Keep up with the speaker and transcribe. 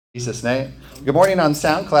Jesus' name. Good morning on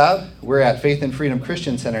SoundCloud. We're at Faith and Freedom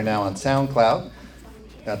Christian Center now on SoundCloud.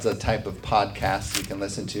 That's a type of podcast you can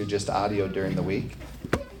listen to, just audio during the week.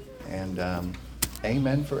 And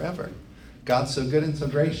amen forever. God's so good and so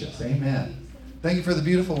gracious. Amen. Thank you for the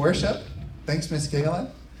beautiful worship. Thanks, Miss Galen.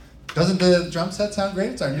 Doesn't the drum set sound great?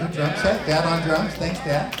 It's our new drum set. Dad on drums. Thanks,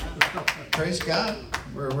 Dad. Praise God.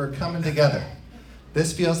 We're coming together.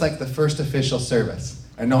 This feels like the first official service.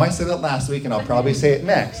 I know I said it last week, and I'll probably say it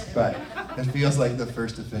next, but it feels like the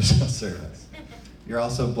first official service. You're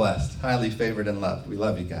also blessed, highly favored and loved. We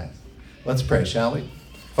love you guys. Let's pray, shall we?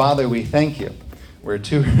 Father, we thank you. Where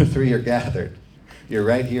 2 or 3 are gathered, you're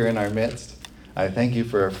right here in our midst. I thank you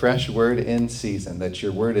for a fresh word in season, that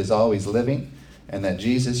your word is always living, and that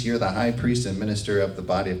Jesus, you're the high priest and minister of the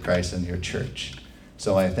body of Christ in your church.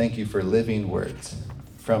 So I thank you for living words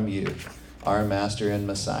from you, our Master and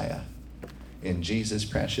Messiah. In Jesus'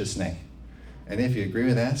 precious name. And if you agree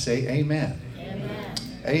with that, say amen. Amen.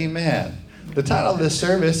 Amen. The title of this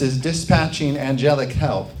service is Dispatching Angelic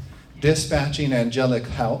Help. Dispatching Angelic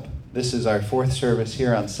Help. This is our 4th service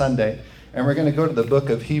here on Sunday. And we're going to go to the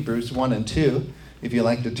book of Hebrews 1 and 2, if you'd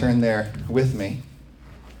like to turn there with me.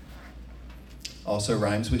 Also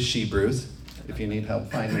rhymes with Shebrews, if you need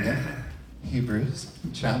help finding it. Hebrews,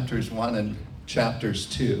 chapters 1 and chapters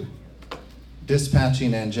 2.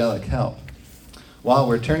 Dispatching Angelic Help. While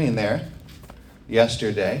we're turning there,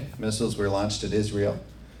 yesterday, missiles were launched at Israel,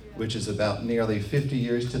 which is about nearly 50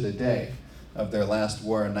 years to the day of their last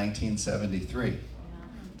war in 1973,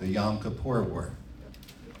 the Yom Kippur War.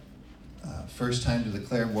 First time to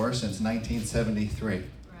declare war since 1973. Right.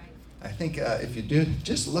 I think if you do,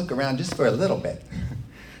 just look around just for a little bit,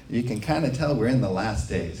 you can kind of tell we're in the last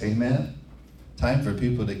days. Amen? Time for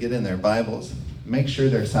people to get in their Bibles, make sure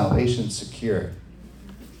their salvation's secure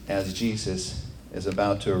as Jesus is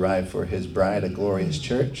about to arrive for his bride, a glorious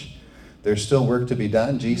church. There's still work to be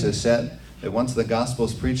done. Jesus said that once the gospel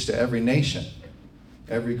is preached to every nation,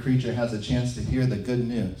 every creature has a chance to hear the good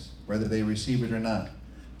news, whether they receive it or not.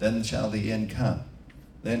 Then shall the end come.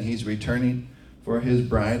 Then he's returning for his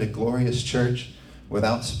bride, a glorious church,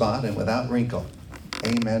 without spot and without wrinkle.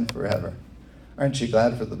 Amen forever. Aren't you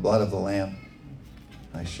glad for the blood of the Lamb?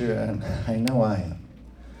 I sure am. I know I am.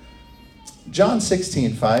 John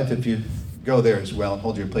 16:5, if you go there as well and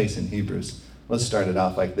hold your place in Hebrews. Let's start it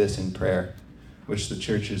off like this in prayer, which the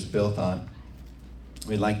church is built on.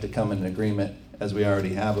 We'd like to come in agreement, as we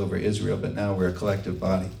already have over Israel, but now we're a collective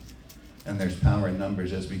body. And there's power in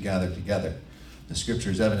numbers as we gather together. The scripture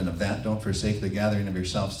is evident of that. Don't forsake the gathering of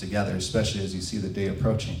yourselves together, especially as you see the day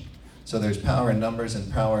approaching. So there's power in numbers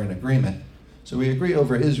and power in agreement. So we agree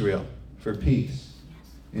over Israel for peace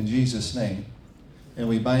in Jesus' name. And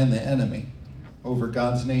we bind the enemy over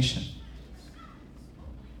God's nation.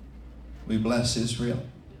 We bless Israel.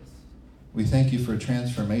 We thank you for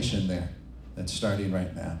transformation there that's starting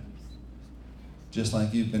right now. Just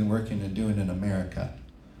like you've been working and doing in America,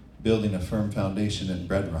 building a firm foundation in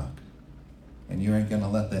bedrock. And you aren't going to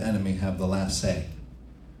let the enemy have the last say.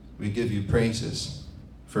 We give you praises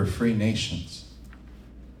for free nations.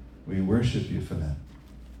 We worship you for them.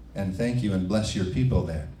 And thank you and bless your people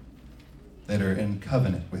there that are in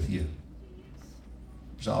covenant with you.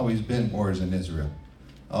 There's always been wars in Israel.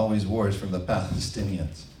 Always wars from the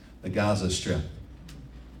Palestinians, the Gaza Strip.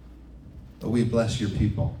 But we bless your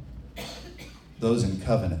people, those in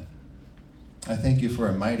covenant. I thank you for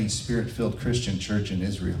a mighty spirit-filled Christian church in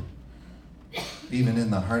Israel, even in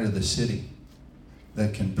the heart of the city,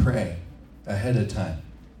 that can pray ahead of time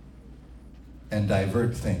and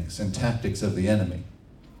divert things and tactics of the enemy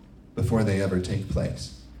before they ever take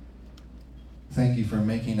place. Thank you for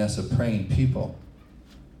making us a praying people,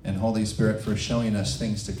 and Holy Spirit for showing us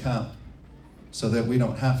things to come so that we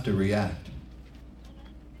don't have to react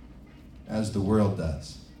as the world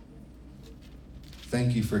does.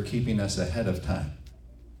 Thank you for keeping us ahead of time,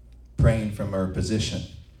 praying from our position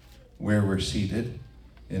where we're seated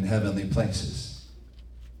in heavenly places,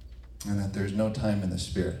 and that there's no time in the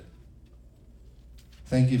Spirit.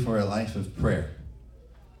 Thank you for a life of prayer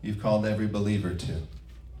you've called every believer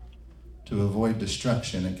to avoid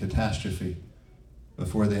destruction and catastrophe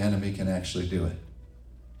before the enemy can actually do it,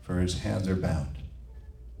 for his hands are bound.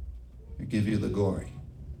 We give you the glory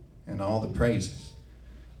and all the praises.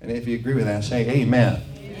 And if you agree with that, say amen.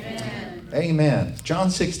 Amen. Amen. John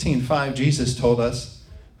 16:5, Jesus told us,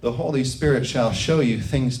 the Holy Spirit shall show you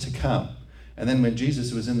things to come. And then when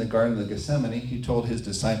Jesus was in the Garden of Gethsemane, he told his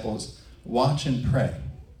disciples, watch and pray.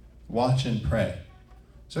 Watch and pray.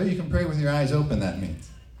 So you can pray with your eyes open, that means.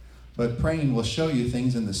 But praying will show you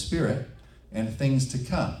things in the Spirit and things to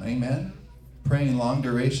come. Amen? Praying long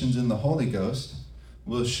durations in the Holy Ghost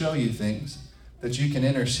will show you things that you can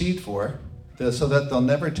intercede for so that they'll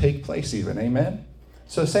never take place even. Amen?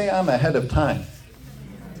 So say I'm ahead of time.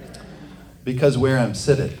 Because where I'm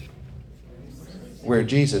seated, where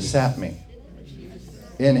Jesus sat me,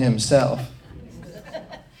 in himself,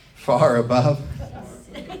 far above.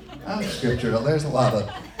 I'm scriptural. There's a lot of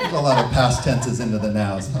past tenses into the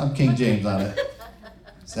nows. I'm King James on it.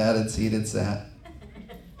 Sat, seated, sat.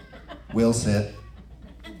 Will sit.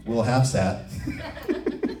 Will have sat.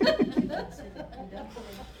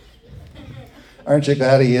 Aren't you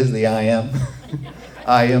glad he is the I am?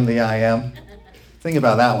 I am the I am. Think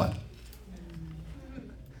about that one.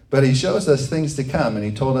 But he shows us things to come, and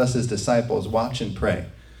he told us his disciples, watch and pray.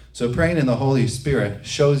 So praying in the Holy Spirit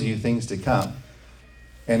shows you things to come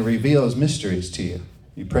and reveals mysteries to you.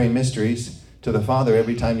 You pray mysteries to the Father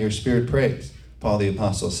every time your spirit prays, Paul the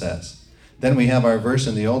Apostle says. Then we have our verse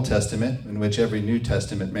in the Old Testament, in which every New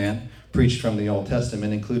Testament man preached from the Old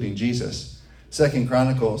Testament, including Jesus. 2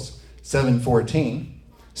 Chronicles 7:14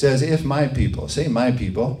 says, if my people, say my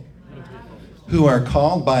people, who are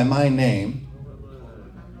called by my name,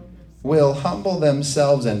 will humble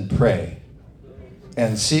themselves and pray,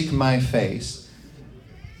 and seek my face,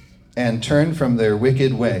 and turn from their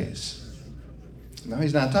wicked ways. No,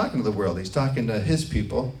 he's not talking to the world. He's talking to his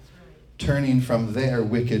people, turning from their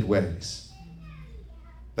wicked ways.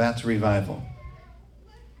 That's revival.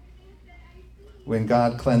 When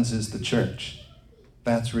God cleanses the church,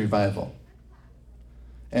 that's revival.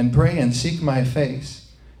 And pray and seek my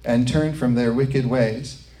face, and turn from their wicked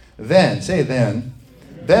ways. Then, say then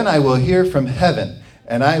I will hear from heaven,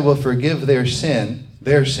 and I will forgive their sin,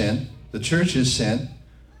 the church's sin,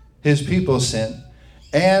 his people's sin,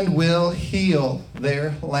 and will heal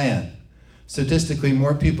their land. Statistically,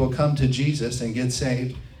 more people come to Jesus and get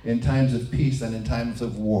saved in times of peace than in times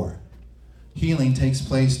of war. Healing takes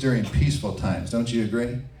place during peaceful times, don't you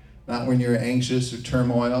agree? Not when you're anxious or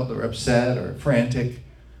turmoiled or upset or frantic.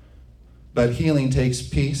 But healing takes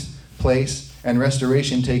place, and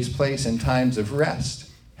restoration takes place in times of rest.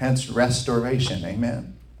 Hence, restoration.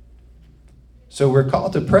 Amen. So we're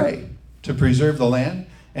called to pray, to preserve the land,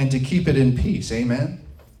 and to keep it in peace. Amen.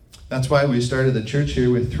 That's why we started the church here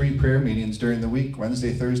with 3 prayer meetings during the week,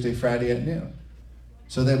 Wednesday, Thursday, Friday at noon,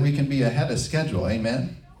 so that we can be ahead of schedule.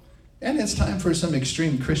 Amen. And it's time for some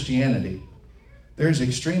extreme Christianity. There's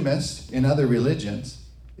extremists in other religions,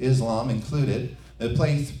 Islam included, that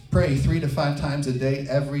pray 3 to 5 times a day,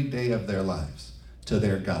 every day of their lives, to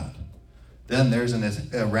their God. Then there's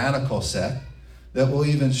a radical sect that will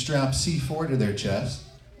even strap C4 to their chest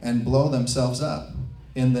and blow themselves up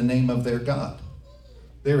in the name of their God.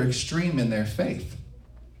 They're extreme in their faith.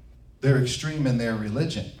 They're extreme in their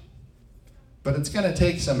religion. But it's going to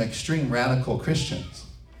take some extreme radical Christians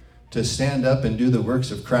to stand up and do the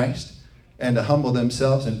works of Christ and to humble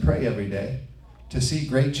themselves and pray every day to see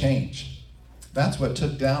great change. That's what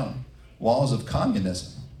took down walls of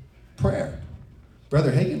communism. Prayer.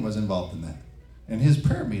 Brother Hagin was involved in that, in his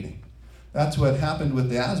prayer meeting. That's what happened with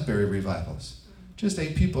the Asbury revivals. Just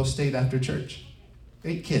 8 people stayed after church.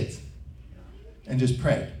 8 kids. And just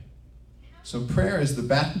prayed. So prayer is the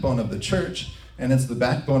backbone of the church, and it's the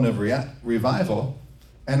backbone of revival.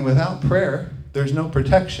 And without prayer, there's no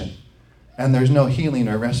protection, and there's no healing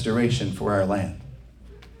or restoration for our land.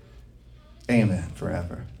 Amen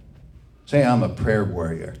forever. Say, I'm a prayer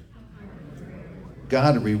warrior.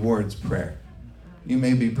 God rewards prayer. You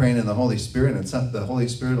may be praying in the Holy Spirit, and the Holy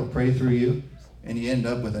Spirit will pray through you, and you end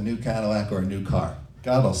up with a new Cadillac or a new car.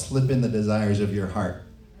 God will slip in the desires of your heart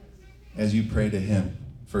as you pray to him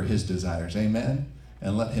for his desires. Amen?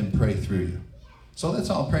 And let him pray through you. So let's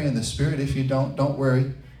all pray in the Spirit. If you don't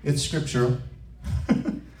worry. It's scriptural.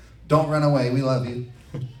 Don't run away. We love you.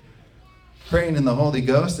 Praying in the Holy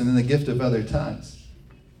Ghost and in the gift of other tongues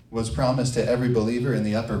was promised to every believer in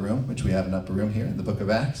the upper room, which we have an upper room here in the book of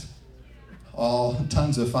Acts. All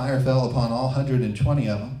tongues of fire fell upon all 120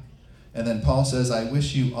 of them. And then Paul says, I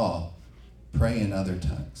wish you all pray in other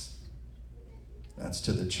tongues. That's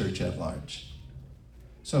to the church at large.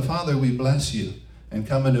 So, Father, we bless you and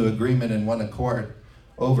come into agreement in one accord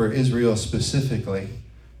over Israel specifically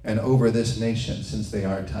and over this nation, since they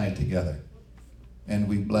are tied together. And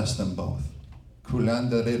we bless them both.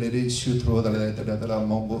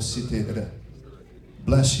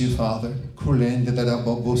 Bless you, Father.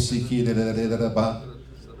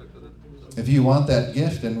 If you want that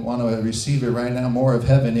gift and want to receive it right now, more of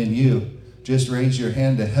heaven in you, just raise your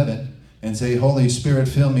hand to heaven and say, Holy Spirit,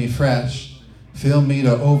 fill me fresh. Fill me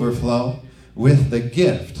to overflow with the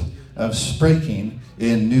gift of speaking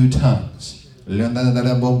in new tongues. There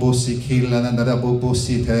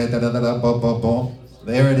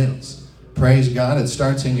it is. Praise God. It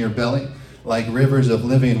starts in your belly like rivers of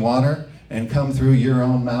living water and come through your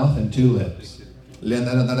own mouth and two lips. Being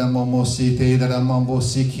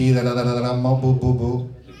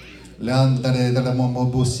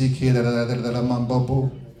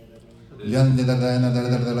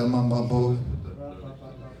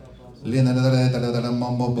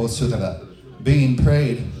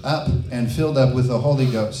prayed up and filled up with the Holy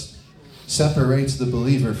Ghost separates the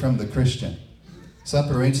believer from the Christian,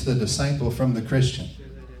 separates the disciple from the Christian.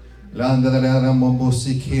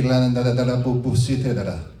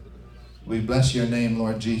 We bless your name,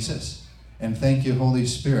 Lord Jesus, and thank you, Holy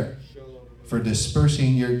Spirit, for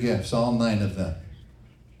dispersing your gifts, all 9 of them,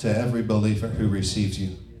 to every believer who receives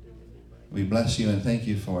you. We bless you and thank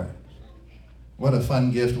you for it. What a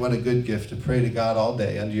fun gift, what a good gift to pray to God all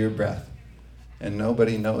day under your breath, and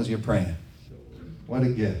nobody knows you're praying. What a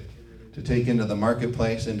gift to take into the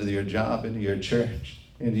marketplace, into your job, into your church,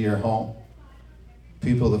 into your home.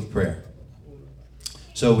 People of prayer.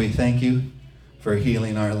 So we thank you for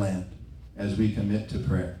healing our land as we commit to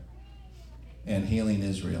prayer and healing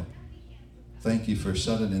Israel. Thank you for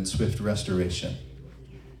sudden and swift restoration,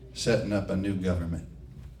 setting up a new government.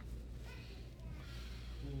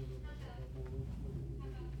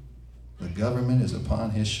 The government is upon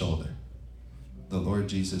his shoulder, the Lord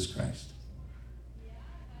Jesus Christ.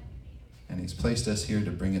 And he's placed us here to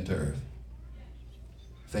bring it to earth.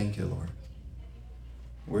 Thank you, Lord.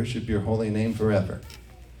 Worship your holy name forever.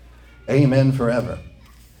 Amen forever.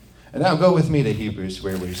 And now go with me to Hebrews,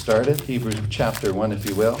 where we started. Hebrews chapter 1, if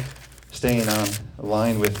you will. Staying on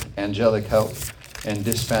line with angelic help and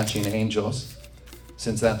dispatching angels,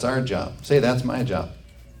 since that's our job. Say, that's my job.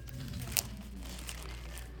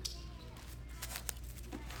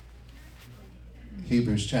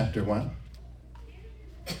 Hebrews chapter 1.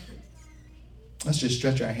 Let's just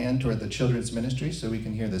stretch our hand toward the children's ministry so we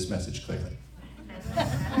can hear this message clearly.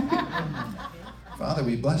 Father,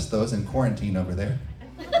 we bless those in quarantine over there.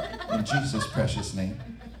 In Jesus' precious name.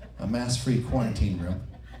 A mass-free quarantine room.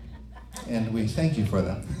 And we thank you for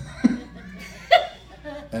them.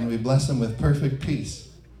 And we bless them with perfect peace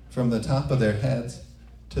from the top of their heads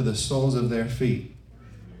to the soles of their feet.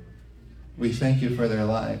 We thank you for their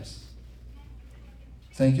lives.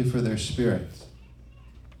 Thank you for their spirits.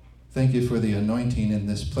 Thank you for the anointing in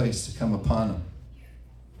this place to come upon them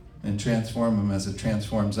and transform them as it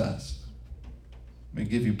transforms us. We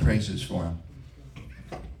give you praises for them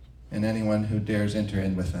and anyone who dares enter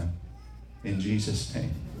in with them. In Jesus'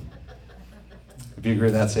 name. If you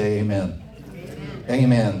agree, that say amen. Amen.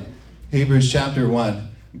 Amen. Hebrews chapter 1.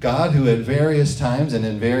 God, who at various times and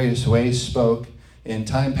in various ways spoke in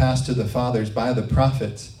time past to the fathers by the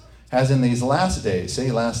prophets, has in these last days, say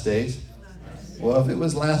last days. Well, if it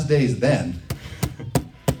was last days then,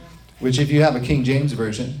 which if you have a King James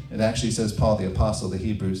version, it actually says Paul the Apostle, the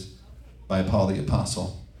Hebrews by Paul the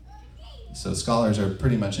Apostle. So scholars are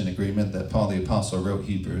pretty much in agreement that Paul the Apostle wrote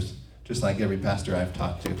Hebrews, just like every pastor I've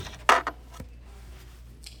talked to.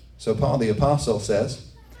 So Paul the Apostle says,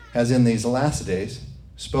 has in these last days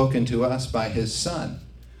spoken to us by his Son,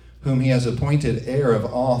 whom he has appointed heir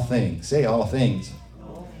of all things. Say all things.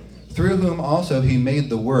 Through whom also he made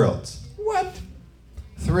the worlds. What?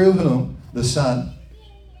 Through whom, the Son,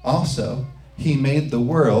 also he made the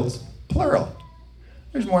worlds, plural.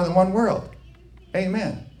 There's more than one world.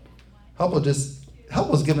 Amen.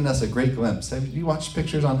 Hubble's given us a great glimpse. Have you watched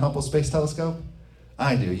pictures on Hubble Space Telescope?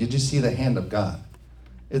 I do. You just see the hand of God.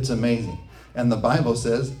 It's amazing. And the Bible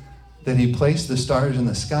says that he placed the stars in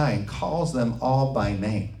the sky and calls them all by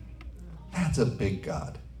name. That's a big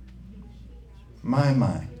God.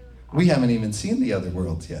 My. We haven't even seen the other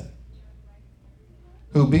worlds yet.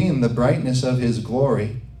 Who being the brightness of his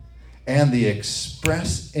glory and the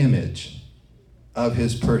express image of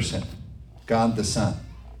his person, God the Son,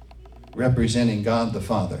 representing God the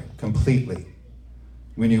Father completely.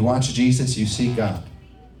 When you watch Jesus, you see God.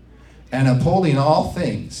 And upholding all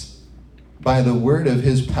things by the word of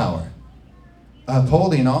his power.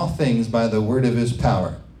 Upholding all things by the word of his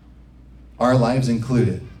power. Our lives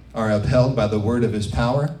included are upheld by the word of his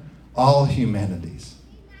power. All humanities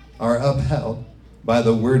are upheld by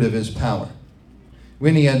the word of his power.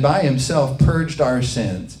 When he had by himself purged our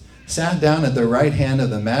sins, sat down at the right hand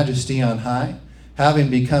of the majesty on high,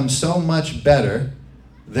 having become so much better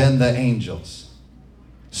than the angels.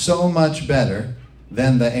 So much better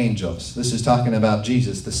than the angels. This is talking about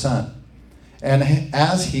Jesus, the Son. And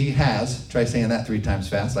as he has, try saying that 3 times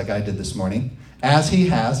fast like I did this morning, as he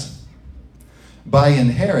has, by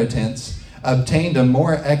inheritance, obtained a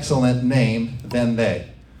more excellent name than they.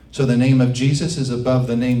 So the name of Jesus is above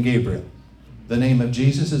the name Gabriel. The name of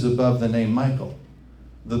Jesus is above the name Michael.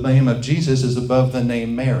 The name of Jesus is above the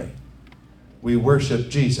name Mary. We worship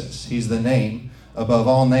Jesus. He's the name above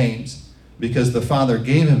all names because the Father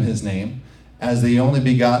gave him his name as the only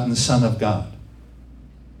begotten Son of God.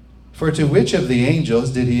 For to which of the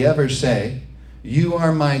angels did he ever say, "You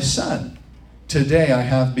are my son, today I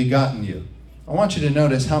have begotten you"? I want you to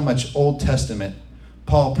notice how much Old Testament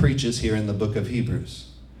Paul preaches here in the book of Hebrews.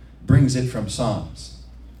 Brings it from Psalms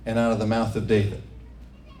and out of the mouth of David.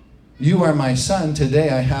 "You are my son, today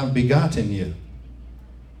I have begotten you."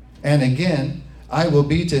 And again, "I will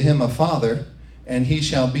be to him a father, and he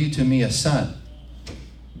shall be to me a son."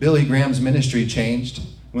 Billy Graham's ministry changed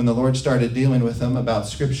when the Lord started dealing with him about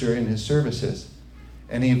Scripture in his services.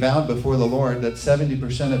 And he vowed before the Lord that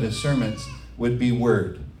 70% of his sermons would be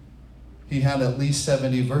word. He had at least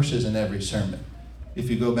 70 verses in every sermon, if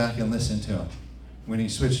you go back and listen to him, when he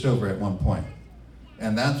switched over at one point.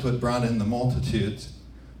 And that's what brought in the multitudes.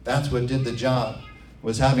 That's what did the job,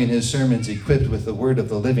 was having his sermons equipped with the word of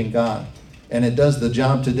the living God. And it does the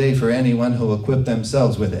job today for anyone who will equip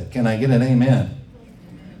themselves with it. Can I get an amen?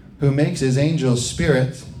 Who makes his angels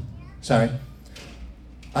spirits,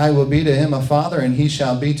 "I will be to him a father, and he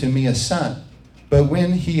shall be to me a son." But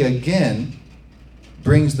when he again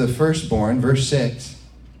brings the firstborn, verse 6,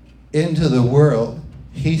 into the world,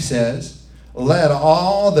 he says, "Let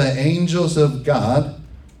all the angels of God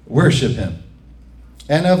worship him."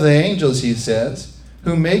 And of the angels, he says,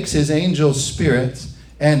 "Who makes his angels spirits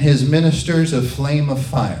and his ministers a flame of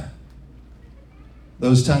fire."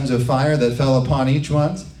 Those tongues of fire that fell upon each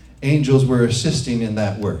one, angels were assisting in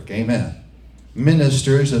that work. Amen.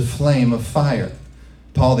 Ministers of flame of fire.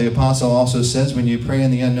 Paul the Apostle also says, when you pray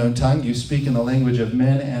in the unknown tongue, you speak in the language of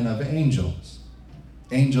men and of angels.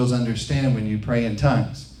 Angels understand when you pray in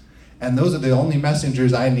tongues. And those are the only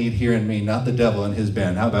messengers I need hearing me, not the devil and his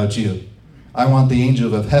band. How about you? I want the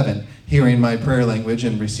angel of heaven hearing my prayer language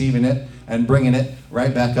and receiving it and bringing it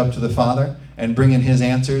right back up to the Father and bringing his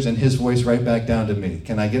answers and his voice right back down to me.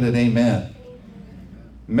 Can I get an amen?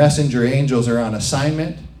 Messenger angels are on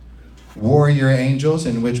assignment. Warrior angels,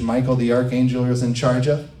 in which Michael the archangel is in charge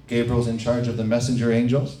of. Gabriel's in charge of the messenger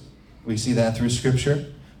angels. We see that through Scripture.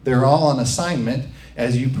 They're all on assignment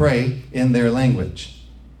as you pray in their language.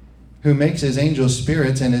 Who makes his angels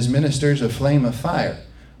spirits and his ministers a flame of fire.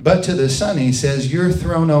 But to the Son he says, "Your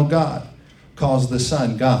throne, O God," calls the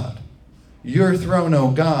Son God. "Your throne, O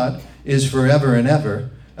God, is forever and ever.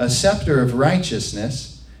 A scepter of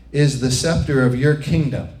righteousness is the scepter of your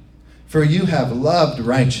kingdom. For you have loved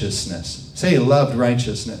righteousness." Say, loved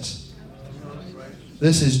righteousness.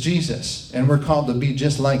 This is Jesus, and we're called to be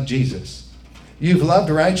just like Jesus. You've loved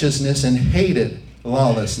righteousness and hated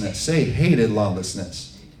lawlessness. Say, hated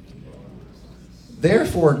lawlessness.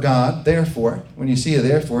 Therefore, God, therefore, when you see a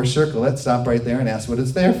therefore, circle it, stop right there and ask what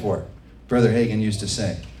it's there for. Brother Hagin used to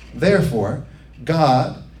say, "Therefore,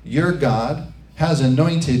 God, your God, has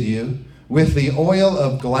anointed you with the oil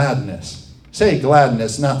of gladness." Say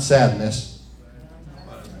gladness, not sadness.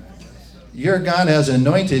 Your God has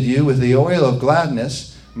anointed you with the oil of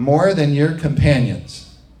gladness more than your companions.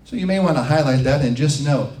 So you may want to highlight that and just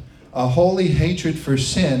note, a holy hatred for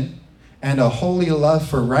sin and a holy love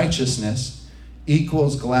for righteousness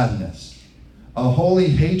equals gladness. A holy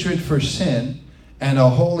hatred for sin and a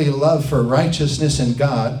holy love for righteousness in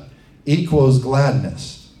God equals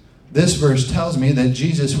gladness. This verse tells me that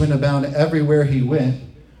Jesus went about everywhere he went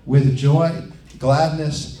with joy,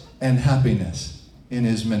 gladness, and happiness in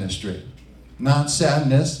his ministry. Not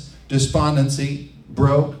sadness, despondency,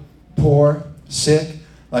 broke, poor, sick,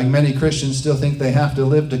 like many Christians still think they have to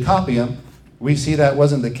live to copy him. We see that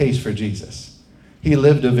wasn't the case for Jesus. He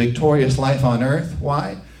lived a victorious life on earth.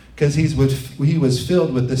 Why? Because he was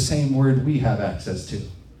filled with the same word we have access to.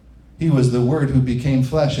 He was the Word who became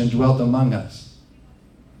flesh and dwelt among us.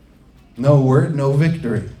 No word, no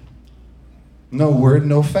victory. No word,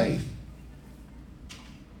 no faith.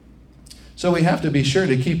 So we have to be sure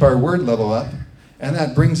to keep our word level up, and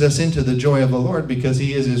that brings us into the joy of the Lord because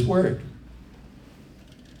he is his word.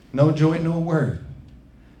 No joy, no word.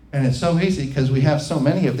 And it's so easy because we have so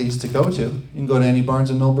many of these to go to. You can go to any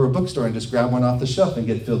Barnes & Noble or bookstore and just grab one off the shelf and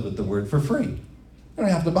get filled with the word for free. You don't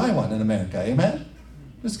have to buy one in America, amen?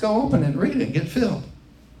 Just go open and read it and get filled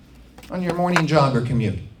on your morning jog or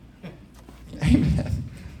commute. Amen.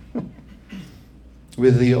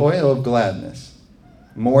 With the oil of gladness,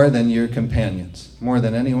 more than your companions, more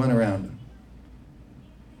than anyone around him.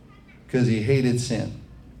 Because he hated sin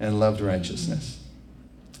and loved righteousness.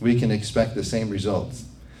 We can expect the same results.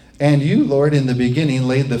 "And you, Lord, in the beginning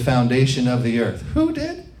laid the foundation of the earth." Who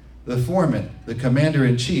did? The foreman, the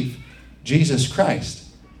commander-in-chief, Jesus Christ,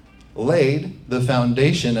 laid the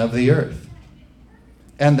foundation of the earth.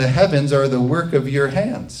 and the heavens are the work of your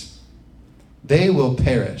hands. They will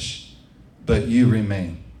perish, but you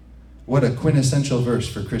remain. What a quintessential verse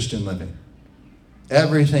for Christian living.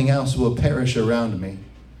 Everything else will perish around me,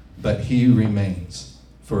 but he remains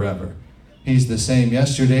forever. He's the same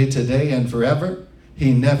yesterday, today, and forever.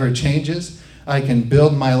 He never changes. I can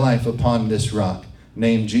build my life upon this rock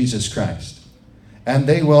named Jesus Christ. And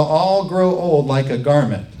they will all grow old like a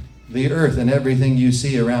garment, the earth and everything you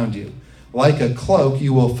see around you. Like a cloak,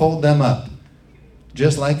 you will fold them up.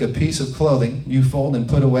 Just like a piece of clothing you fold and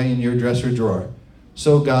put away in your dresser drawer.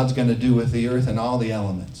 So God's going to do with the earth and all the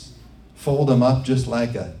elements. Fold them up just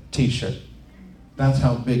like a t-shirt. That's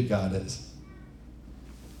how big God is.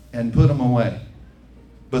 And put them away.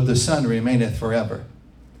 But the Son remaineth forever.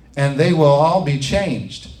 And they will all be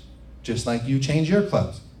changed, just like you change your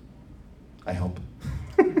clothes. I hope.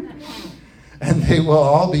 And they will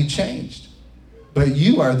all be changed. But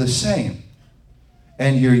you are the same,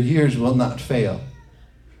 and your years will not fail.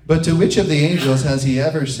 But to which of the angels has he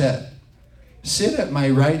ever said, sit at my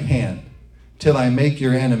right hand till I make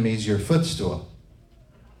your enemies your footstool?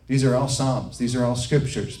 These are all Psalms. These are all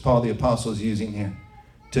scriptures Paul the Apostle is using here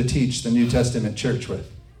to teach the New Testament church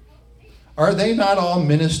with. Are they not all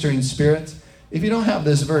ministering spirits? If you don't have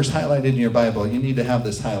this verse highlighted in your Bible, you need to have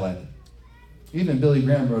this highlighted. Even Billy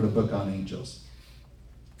Graham wrote a book on angels.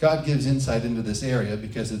 God gives insight into this area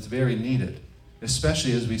because it's very needed,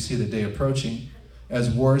 especially as we see the day approaching, as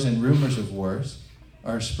wars and rumors of wars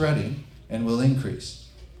are spreading and will increase.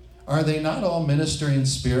 Are they not all ministering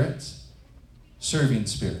spirits? Serving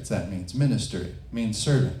spirits, that means. Ministry means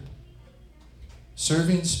servant.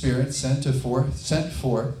 Serving spirits sent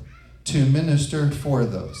forth to minister for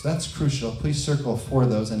those. That's crucial. Please circle for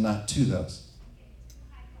those and not to those.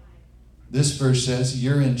 This verse says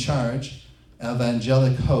you're in charge of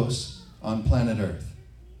angelic hosts on planet Earth.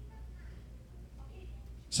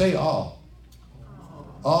 Say all.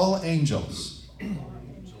 All angels.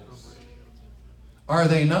 Are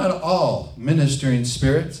they not all ministering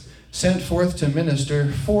spirits sent forth to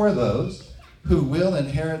minister for those who will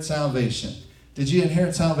inherit salvation? Did you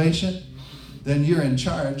inherit salvation? Then you're in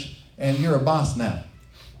charge and you're a boss now.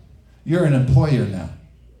 You're an employer now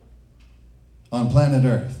on planet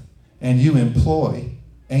Earth. And you employ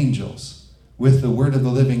angels with the word of the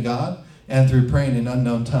living God and through praying in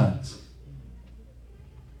unknown tongues.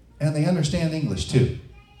 And they understand English too.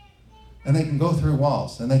 And they can go through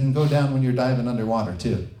walls. And they can go down when you're diving underwater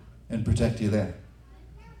too and protect you there.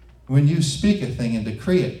 When you speak a thing and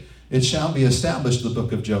decree it, it shall be established, the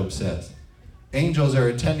book of Job says. Angels are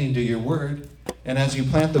attending to your word. And as you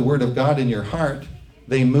plant the word of God in your heart,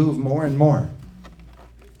 they move more and more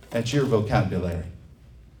at your vocabulary.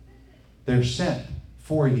 They're sent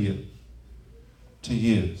for you to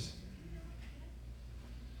use.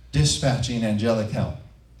 Dispatching angelic help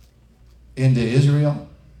into Israel,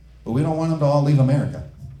 but we don't want them to all leave America.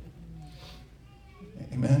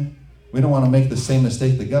 Amen? We don't want to make the same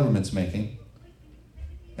mistake the government's making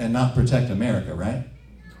and not protect America, right?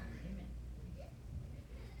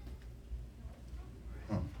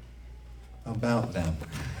 About them.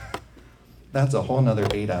 That's a whole nother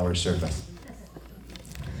 8-hour service.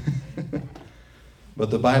 But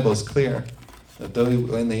the Bible is clear that though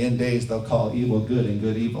in the end days they'll call evil good and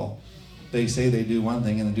good evil. They say they do one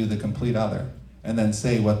thing and do the complete other, and then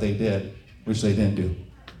say what they did, which they didn't do.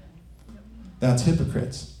 That's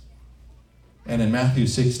hypocrites. And in Matthew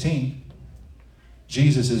 16,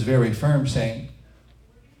 Jesus is very firm saying,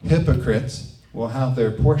 hypocrites will have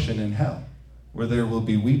their portion in hell, where there will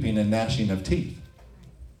be weeping and gnashing of teeth,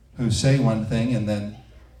 who say one thing and then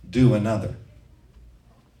do another.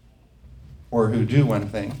 Or who do one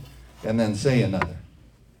thing and then say another.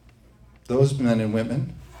 Those men and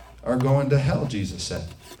women are going to hell, Jesus said.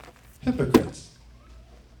 Hypocrites.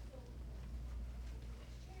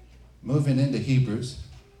 Moving into Hebrews.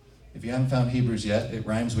 If you haven't found Hebrews yet, it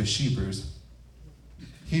rhymes with Shebrews.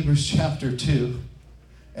 Hebrews chapter 2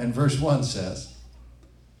 and verse 1 says,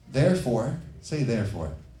 therefore, say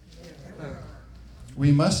therefore,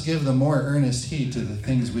 we must give the more earnest heed to the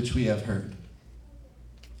things which we have heard,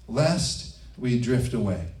 lest we drift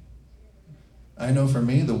away. I know for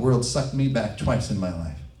me, the world sucked me back twice in my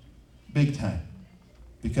life. Big time.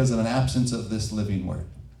 Because of an absence of this living word.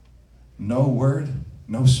 No word,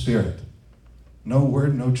 no spirit. No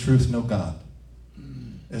word, no truth, no God.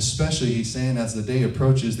 Especially, he's saying, as the day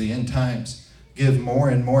approaches the end times, give more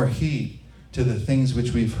and more heed to the things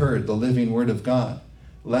which we've heard, the living word of God,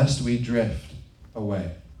 lest we drift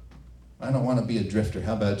away. I don't want to be a drifter.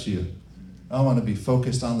 How about you? I want to be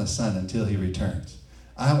focused on the Son until he returns.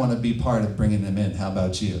 I want to be part of bringing him in. How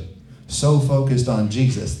about you? So focused on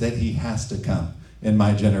Jesus that he has to come. in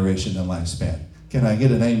my generation and lifespan. Can I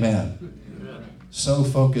get an amen? Amen. So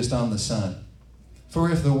focused on the Son. For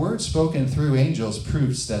if the word spoken through angels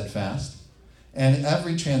proved steadfast, and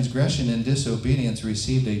every transgression and disobedience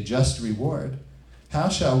received a just reward, how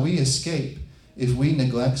shall we escape if we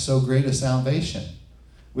neglect so great a salvation,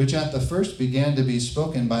 which at the first began to be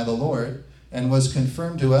spoken by the Lord, and was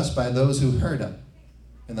confirmed to us by those who heard him?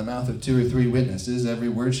 In the mouth of 2 or 3 witnesses, every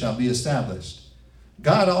word shall be established.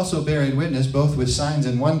 God also bearing witness both with signs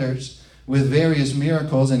and wonders, with various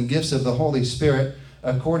miracles and gifts of the Holy Spirit,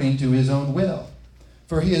 according to his own will.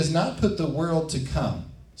 For he has not put the world to come,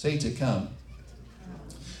 say to come,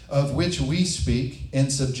 of which we speak, in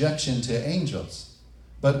subjection to angels.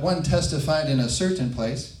 But one testified in a certain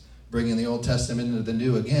place, bringing the Old Testament into the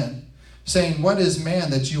New again, saying, what is man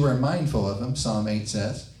that you are mindful of him, Psalm 8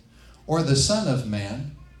 says, or the Son of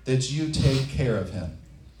Man that you take care of him?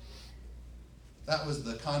 That was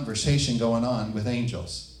the conversation going on with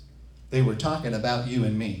angels. They were talking about you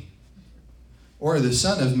and me. Or the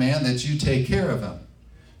Son of Man that you take care of him.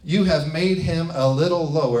 You have made him a little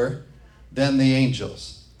lower than the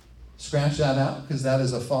angels. Scratch that out, because that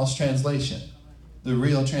is a false translation. The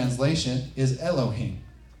real translation is Elohim,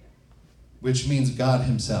 which means God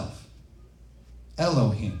himself.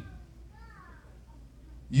 Elohim.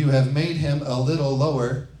 You have made him a little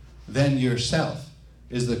lower than yourself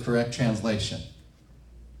is the correct translation.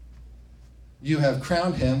 You have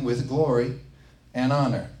crowned him with glory and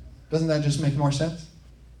honor. Doesn't that just make more sense?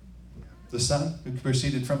 The Son, who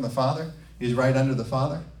proceeded from the Father, is right under the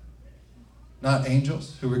Father. Not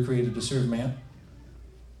angels who were created to serve man.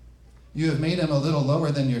 You have made him a little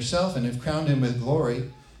lower than yourself, and have crowned him with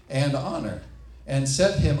glory and honor, and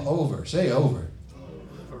set him over, say over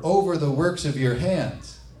the works of your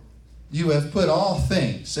hands. You have put all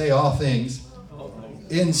things, say all things,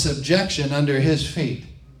 in subjection under his feet.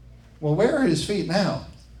 Well, where are his feet now?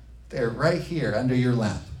 They're right here under your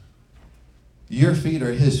lap. Your feet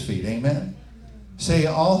are his feet, amen? Say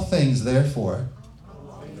all things, therefore,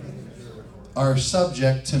 are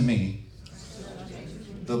subject to me,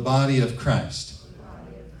 the body of Christ.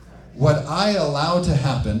 What I allow to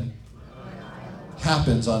happen,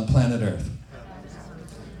 happens on planet Earth.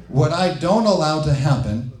 What I don't allow to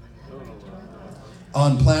happen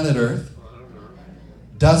on planet Earth,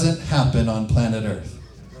 doesn't happen on planet Earth.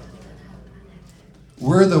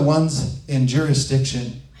 We're the ones in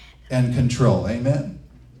jurisdiction and control, amen?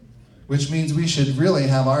 Which means we should really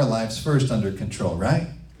have our lives first under control, right?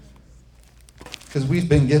 Because we've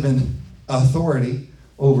been given authority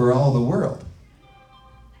over all the world,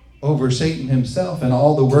 over Satan himself and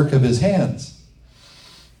all the work of his hands.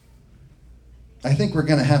 I think we're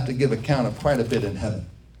going to have to give account of quite a bit in heaven,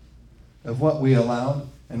 of what we allowed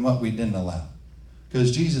and what we didn't allow.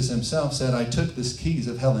 Because Jesus himself said, I took the keys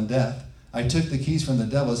of hell and death. I took the keys from the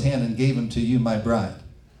devil's hand and gave them to you, my bride.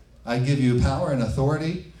 I give you power and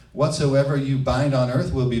authority. Whatsoever you bind on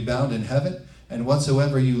earth will be bound in heaven, and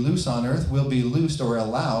whatsoever you loose on earth will be loosed or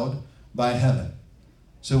allowed by heaven.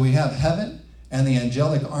 So we have heaven and the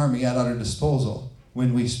angelic army at our disposal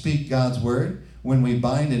when we speak God's word, when we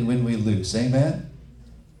bind and when we loose. Amen?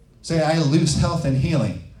 Say, I loose health and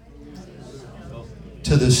healing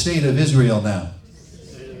to the state of Israel now.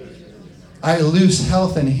 I loose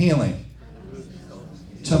health and healing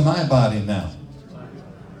to my body now.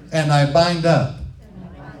 And I bind up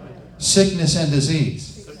sickness and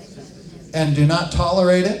disease, and do not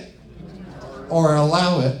tolerate it or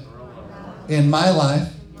allow it in my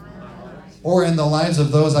life or in the lives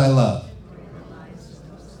of those I love,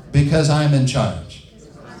 because I'm in charge.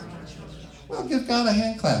 Well, give God a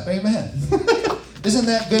hand clap. Amen. Isn't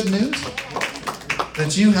that good news?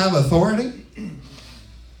 That you have authority?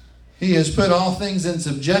 He has put all things in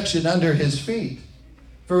subjection under his feet.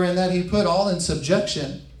 For in that he put all in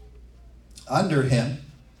subjection under him,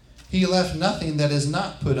 he left nothing that is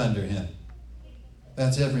not put under him.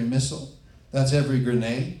 That's every missile. That's every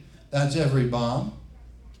grenade. That's every bomb.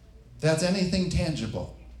 That's anything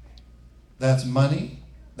tangible. That's money.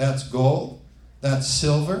 That's gold. That's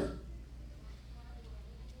silver.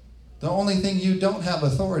 The only thing you don't have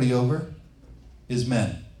authority over is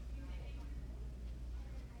men.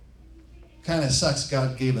 Kind of sucks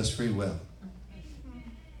God gave us free will.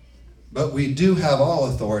 But we do have all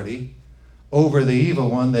authority over the evil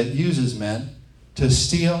one that uses men to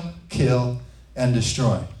steal, kill, and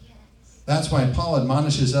destroy. That's why Paul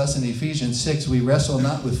admonishes us in Ephesians 6, we wrestle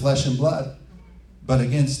not with flesh and blood, but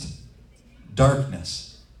against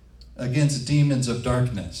darkness, against demons of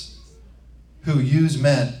darkness, who use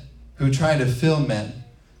men, who try to fill men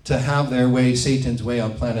to have their way, Satan's way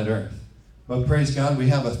on planet Earth. But praise God, we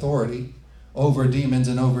have authority over demons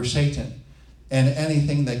and over Satan. and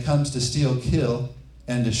anything that comes to steal, kill,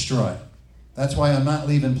 and destroy. That's why I'm not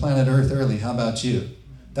leaving planet Earth early. How about you?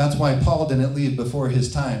 That's why Paul didn't leave before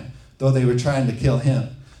his time, though they were trying to kill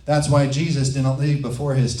him. That's why Jesus didn't leave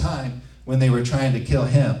before his time when they were trying to kill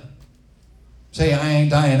him. Say, I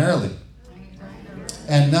ain't dying early.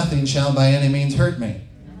 And nothing shall by any means hurt me.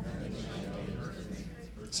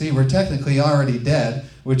 See, we're technically already dead,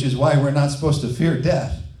 which is why we're not supposed to fear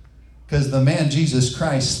death. Because the man Jesus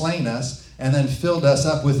Christ slain us and then filled us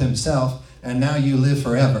up with himself, and now you live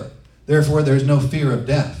forever. Therefore, there's no fear of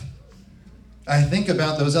death. I think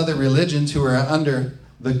about those other religions who are under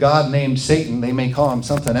the God named Satan. They may call him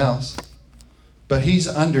something else. But he's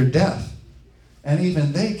under death. And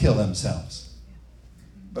even they kill themselves.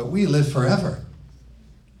 But we live forever.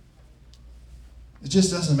 It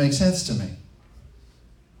just doesn't make sense to me.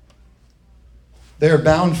 They're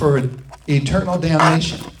bound for eternal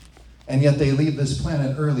damnation. And yet they leave this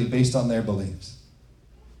planet early based on their beliefs.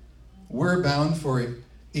 We're bound for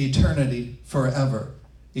eternity forever.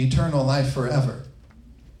 Eternal life forever.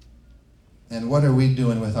 And what are we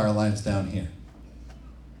doing with our lives down here?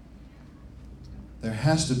 There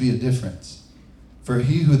has to be a difference. For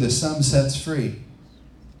he who the Son sets free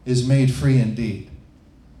is made free indeed.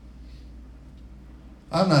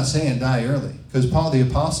 I'm not saying die early, because Paul the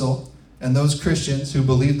Apostle and those Christians who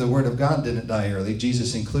believe the Word of God didn't die early,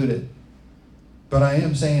 Jesus included. But I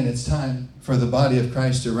am saying it's time for the body of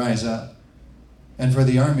Christ to rise up and for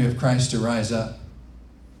the army of Christ to rise up.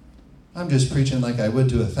 I'm just preaching like I would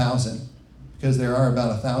to 1,000, because there are about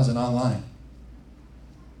 1,000 online.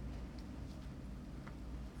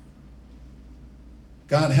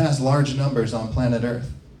 God has large numbers on planet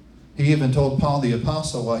Earth. He even told Paul the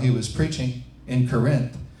Apostle while he was preaching in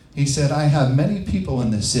Corinth, he said, I have many people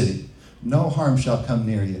in this city. No harm shall come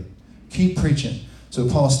near you. Keep preaching. So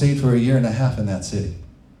Paul stayed for 1.5 years in that city.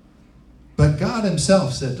 But God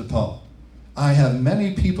himself said to Paul, I have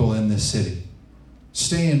many people in this city.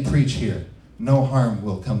 Stay and preach here. No harm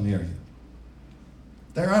will come near you.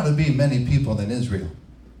 There ought to be many people in Israel.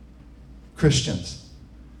 Christians.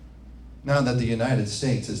 Now that the United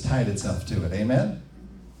States has tied itself to it. Amen?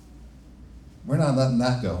 We're not letting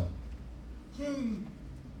that go.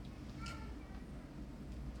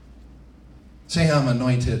 Say, I'm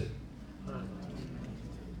anointed.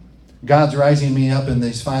 God's rising me up in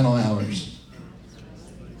these final hours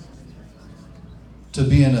to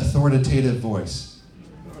be an authoritative voice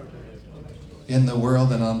in the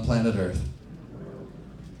world and on planet Earth.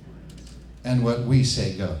 And what we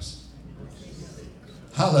say goes.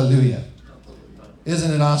 Hallelujah.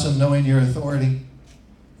 Isn't it awesome knowing your authority?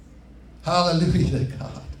 Hallelujah to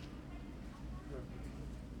God.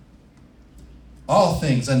 All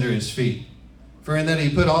things under his feet. For in that he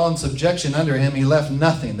put all in subjection under him, he left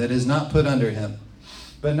nothing that is not put under him.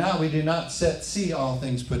 But now we do not see all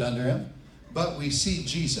things put under him, but we see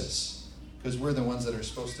Jesus, because we're the ones that are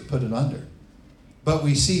supposed to put it under. But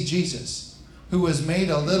we see Jesus, who was made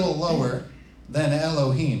a little lower than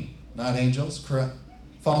Elohim, not angels, correct?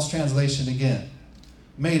 False translation again.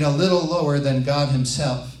 Made a little lower than God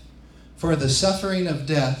himself, for the suffering of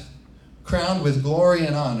death, crowned with glory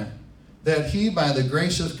and honor, that he, by the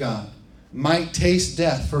grace of God, might taste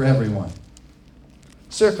death for everyone.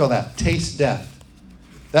 Circle that, taste death.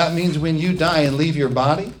 That means when you die and leave your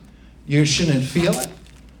body, you shouldn't feel it,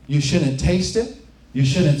 you shouldn't taste it, you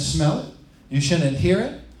shouldn't smell it, you shouldn't hear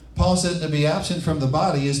it. Paul said to be absent from the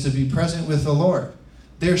body is to be present with the Lord.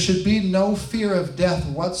 There should be no fear of death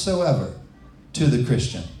whatsoever to the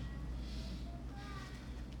Christian.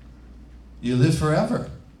 You live forever.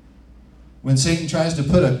 When Satan tries to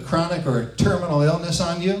put a chronic or a terminal illness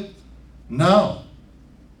on you, no,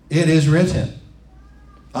 it is written.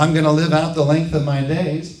 I'm going to live out the length of my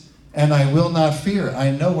days, and I will not fear.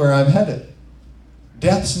 I know where I'm headed.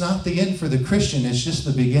 Death's not the end for the Christian, it's just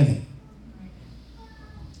the beginning.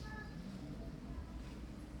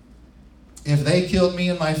 If they killed me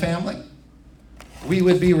and my family, we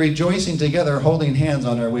would be rejoicing together, holding hands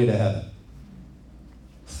on our way to heaven.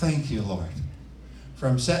 Thank you, Lord,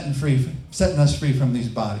 for setting us free from these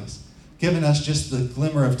bodies. Giving us just the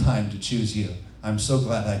glimmer of time to choose you. I'm so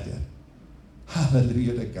glad I did.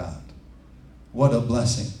 Hallelujah to God. What a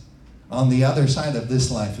blessing. On the other side of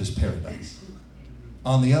this life is paradise.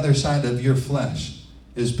 On the other side of your flesh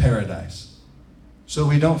is paradise. So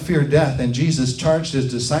we don't fear death. And Jesus charged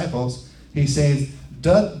his disciples. He says,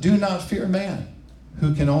 do not fear man,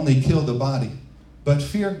 who can only kill the body, but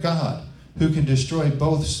fear God, who can destroy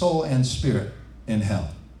both soul and spirit in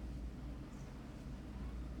hell.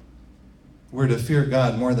 We're to fear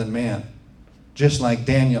God more than man, just like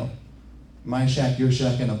Daniel, Meshach,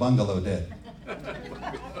 Yoshak, and a bungalow did.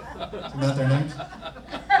 Isn't that their names?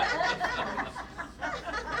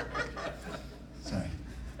 Sorry.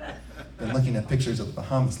 Been looking at pictures of the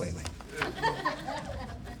Bahamas lately.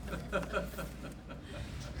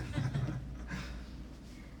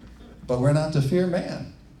 But we're not to fear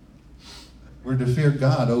man. We're to fear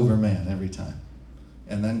God over man every time.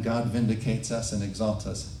 And then God vindicates us and exalts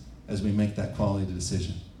us as we make that quality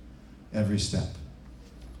decision every step.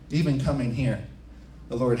 Even coming here,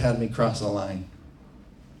 the Lord had me cross a line.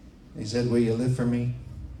 He said, will you live for me?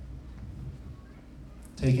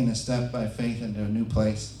 Taking a step by faith into a new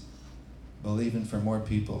place, believing for more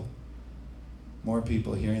people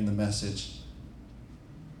hearing the message.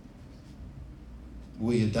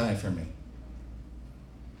 Will you die for me?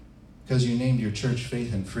 Because you named your church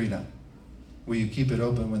Faith and Freedom. Will you keep it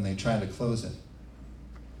open when they try to close it?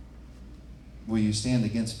 Will you stand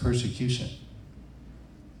against persecution?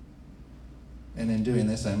 And in doing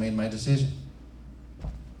this, I made my decision.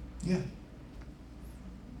 Yeah.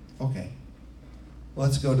 Okay.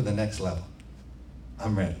 Let's go to the next level.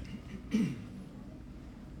 I'm ready.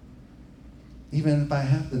 Even if I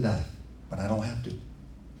have to die, but I don't have to.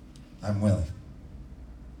 I'm willing.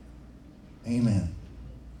 Amen.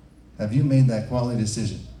 Have you made that quality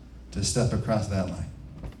decision to step across that line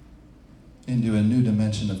into a new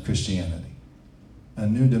dimension of Christianity, a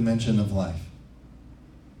new dimension of life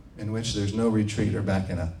in which there's no retreat or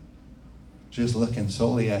backing up, just looking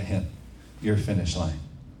solely at him, your finish line,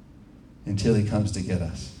 until he comes to get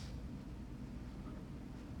us?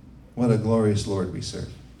 What a glorious Lord we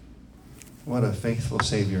serve. What a faithful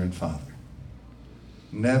Savior and Father.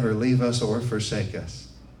 Never leave us or forsake us.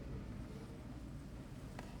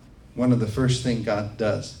 One of the first things God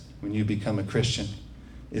does when you become a Christian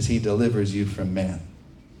is he delivers you from man.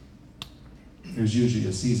 There's usually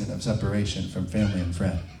a season of separation from family and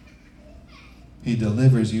friend. He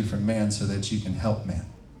delivers you from man so that you can help man.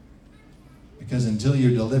 Because until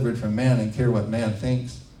you're delivered from man and care what man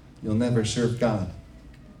thinks, you'll never serve God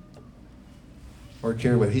or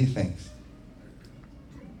care what he thinks.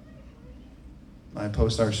 I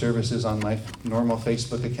post our services on my normal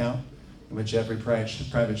Facebook account, in which every private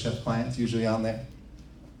chef client's usually on there.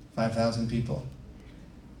 5,000 people.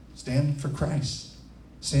 Standing for Christ.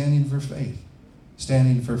 Standing for faith.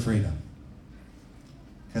 Standing for freedom.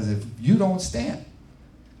 Because if you don't stand,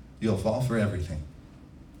 you'll fall for everything.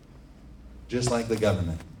 Just like the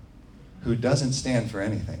government, who doesn't stand for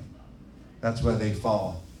anything. That's why they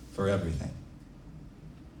fall for everything.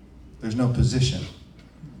 There's no position.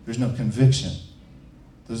 There's no conviction.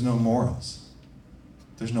 There's no morals.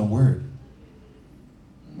 There's no word.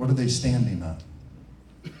 What are they standing on?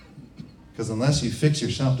 Because unless you fix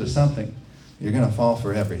yourself to something, you're going to fall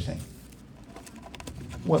for everything.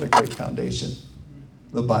 What a great foundation.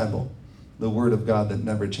 The Bible, the Word of God that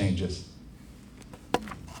never changes.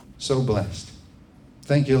 So blessed.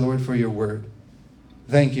 Thank you, Lord, for your Word.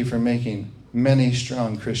 Thank you for making many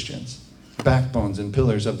strong Christians, backbones and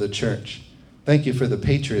pillars of the church. Thank you for the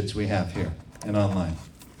patriots we have here and online.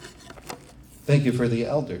 Thank you for the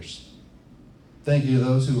elders. Thank you to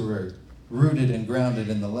those who were rooted and grounded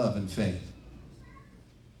in the love and faith.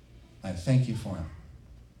 I thank you for them.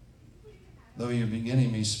 Though your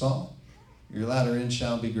beginning be small, your latter end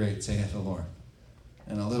shall be great, saith the Lord.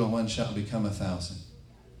 And a little one shall become 1,000.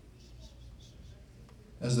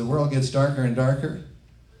 As the world gets darker and darker,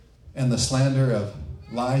 and the slander of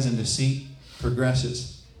lies and deceit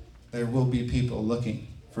progresses, there will be people looking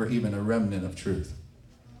for even a remnant of truth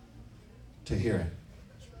to hear it.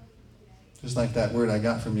 Just like that word I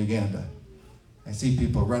got from Uganda. I see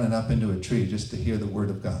people running up into a tree just to hear the word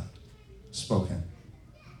of God spoken.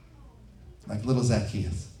 Like little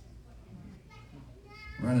Zacchaeus.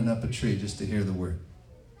 Running up a tree just to hear the word.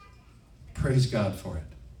 Praise God for it.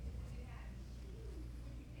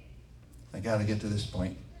 I got to get to this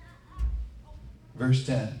point. Verse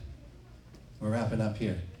 10. We're wrapping up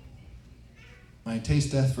here. I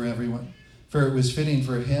taste death for everyone, for it was fitting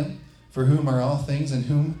for him, for whom are all things,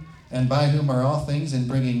 and by whom are all things, in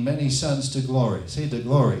bringing many sons to glory. Say to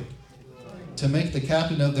glory. To make the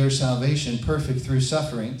captain of their salvation perfect through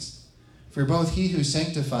sufferings. For both he who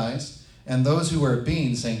sanctifies and those who are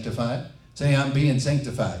being sanctified, say, I'm being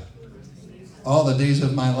sanctified all the days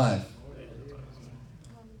of my life,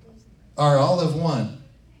 are all of one,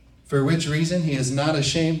 for which reason he is not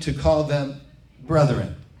ashamed to call them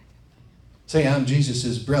brethren. Say, I'm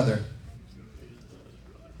Jesus' brother.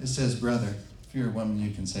 It says brother. If you're a woman,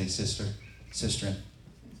 you can say sister, sisterin.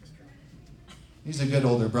 He's a good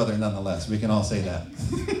older brother nonetheless. We can all say that.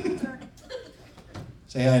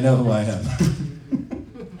 Say, I know who I am.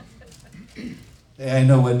 Say, I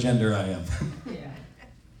know what gender I am.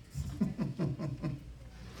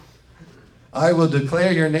 I will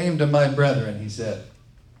declare your name to my brethren, he said.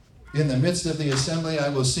 In the midst of the assembly, I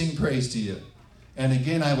will sing praise to you. And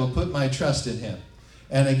again, I will put my trust in him.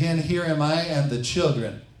 And again, here am I and the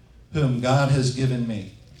children whom God has given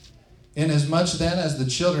me. Inasmuch then as the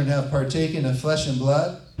children have partaken of flesh and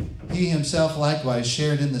blood, he himself likewise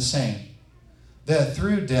shared in the same, that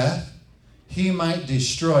through death he might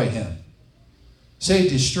destroy him. Say,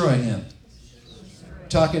 destroy him.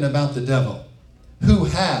 Talking about the devil. Who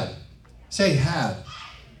had, say had,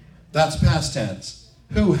 that's past tense.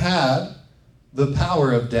 Who had the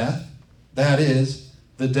power of death, that is,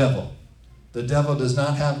 the devil. The devil does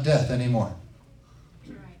not have death anymore.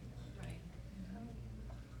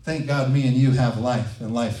 Thank God me and you have life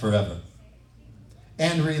and life forever.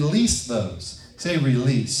 And release those. Say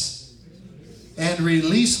release. And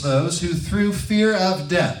release those who through fear of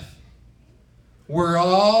death were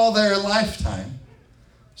all their lifetime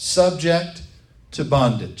subject to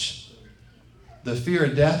bondage. The fear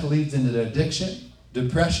of death leads into addiction,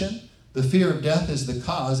 depression. The fear of death is the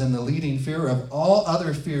cause and the leading fear of all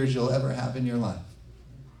other fears you'll ever have in your life.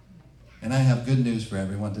 And I have good news for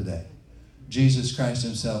everyone today. Jesus Christ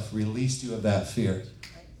himself released you of that fear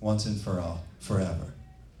once and for all, forever.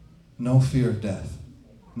 No fear of death.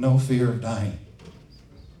 No fear of dying.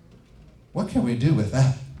 What can we do with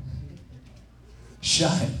that?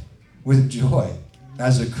 Shine with joy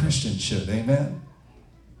as a Christian should. Amen?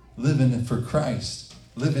 Living for Christ.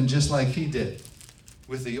 Living just like he did.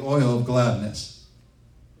 With the oil of gladness.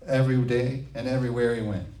 Every day and everywhere he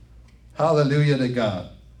went. Hallelujah to God.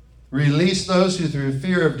 Release those who through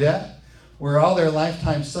fear of death were all their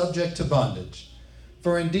lifetime subject to bondage.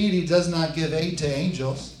 For indeed he does not give aid to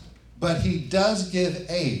angels, but he does give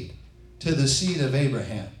aid to the seed of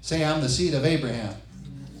Abraham. Say, I'm the seed of Abraham.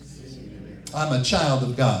 I'm a child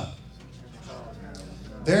of God.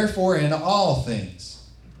 Therefore, in all things,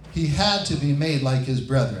 he had to be made like his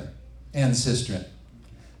brethren and sistren,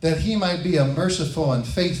 that he might be a merciful and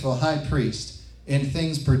faithful high priest in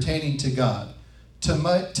things pertaining to God, to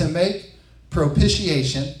make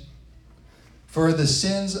propitiation for the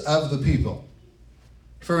sins of the people.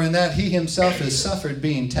 For in that he himself has suffered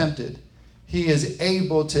being tempted, he is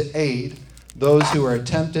able to aid those who are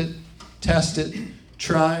tempted, tested,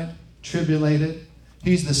 tried, tribulated.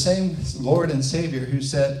 He's the same Lord and Savior who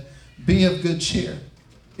said, be of good cheer.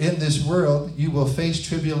 In this world you will face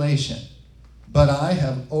tribulation, but I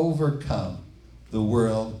have overcome the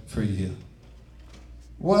world for you.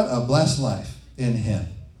 What a blessed life in him.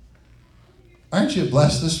 Aren't you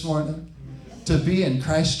blessed this morning to be in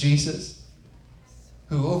Christ Jesus,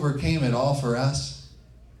 who overcame it all for us?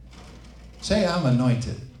 Say, I'm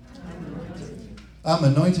anointed. I'm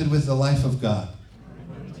anointed with the life of God.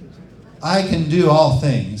 I can do all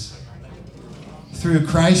things through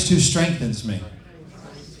Christ who strengthens me.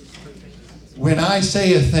 When I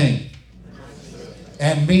say a thing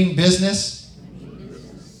and mean business,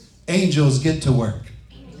 angels get to work.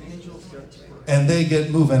 And they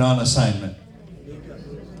get moving on assignment.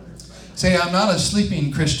 Say, I'm not a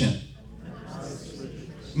sleeping Christian.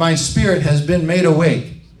 My spirit has been made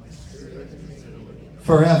awake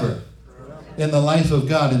forever in the life of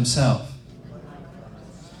God himself.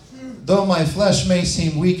 Though my flesh may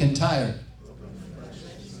seem weak and tired,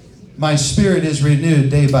 my spirit is renewed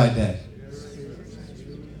day by day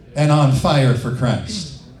and on fire for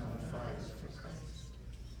Christ.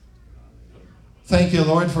 Thank you,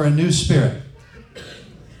 Lord, for a new spirit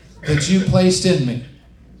that you placed in me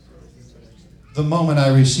the moment I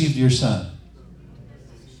received your Son.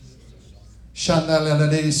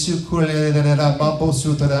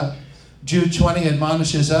 Jude 20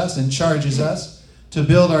 admonishes us and charges us to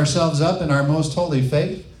build ourselves up in our most holy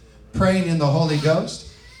faith, praying in the Holy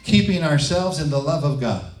Ghost, keeping ourselves in the love of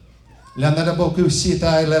God.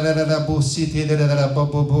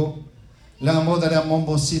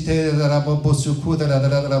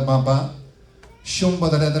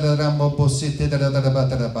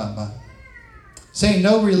 Say,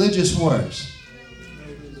 no religious wars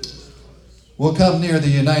will come near the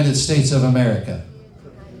United States of America.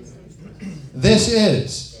 This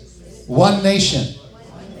is one nation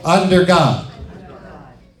under God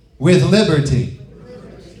with liberty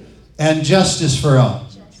and justice for all.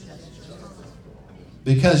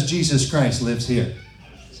 Because Jesus Christ lives here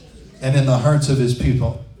and in the hearts of his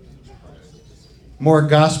people. More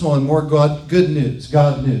gospel and more God news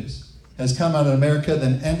has come out of America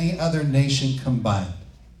than any other nation combined.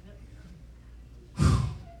 Whew.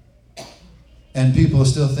 And people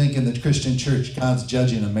still think in the Christian church God's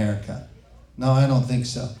judging America. No, I don't think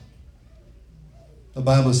so. The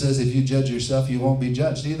Bible says if you judge yourself, you won't be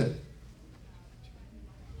judged either.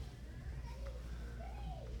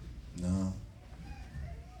 No.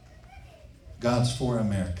 God's for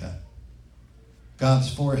America.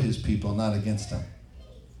 God's for his people, not against them.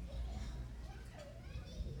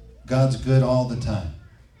 God's good all the time.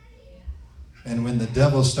 And when the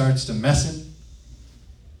devil starts to mess him,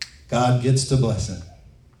 God gets to bless him.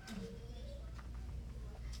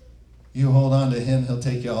 You hold on to him, he'll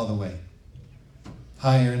take you all the way.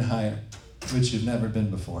 Higher and higher, which you've never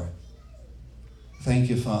been before. Thank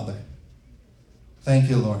you, Father. Thank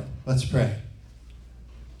you, Lord. Let's pray.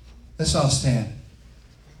 Let's all stand.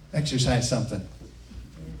 Exercise something.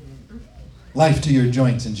 Life to your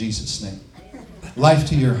joints in Jesus' name. Life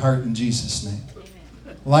to your heart in Jesus' name.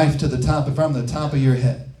 Life to the top, from the top of your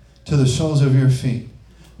head to the soles of your feet.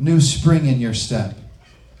 New spring in your step.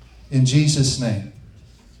 In Jesus' name.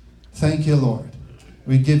 Thank you, Lord.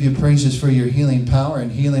 We give you praises for your healing power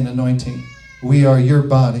and healing anointing. We are your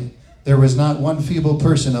body. There was not one feeble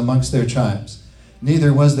person amongst their tribes.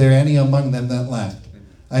 Neither was there any among them that lacked.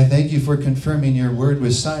 I thank you for confirming your word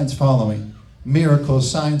with signs following. Miracles,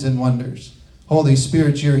 signs, and wonders. Holy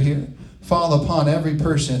Spirit, you're here. Fall upon every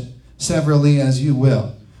person severally as you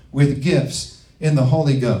will, with gifts in the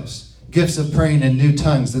Holy Ghost. Gifts of praying in new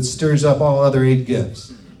tongues that stirs up all other 8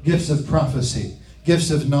 gifts. Gifts of prophecy. Gifts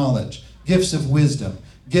of knowledge. Gifts of wisdom.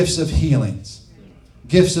 Gifts of healings.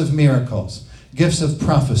 Gifts of miracles. Gifts of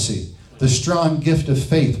prophecy. The strong gift of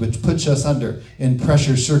faith which puts us under in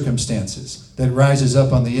pressure circumstances that rises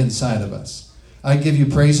up on the inside of us. I give you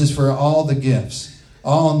praises for all the gifts,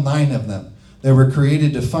 all 9 of them, that were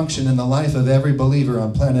created to function in the life of every believer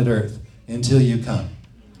on planet Earth until you come.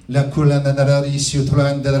 I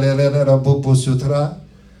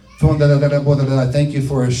thank you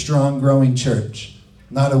for a strong, growing church,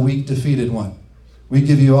 not a weak, defeated one. We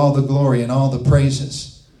give you all the glory and all the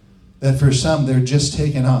praises, that for some they're just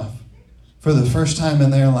taken off. For the first time in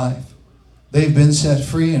their life, they've been set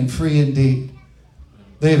free and free indeed.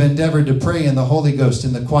 They've endeavored to pray in the Holy Ghost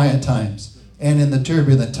in the quiet times and in the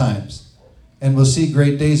turbulent times. And we'll see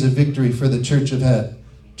great days of victory for the church ahead.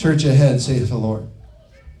 Church ahead, saith the Lord.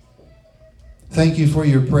 Thank you for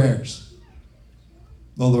your prayers,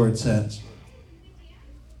 the Lord says.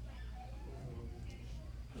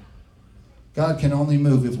 God can only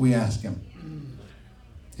move if we ask him.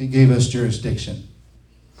 He gave us jurisdiction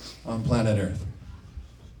on planet Earth.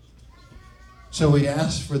 So we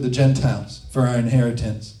ask for the Gentiles, for our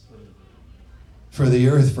inheritance, for the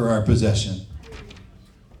earth, for our possession.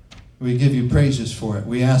 We give you praises for it.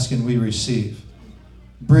 We ask and we receive.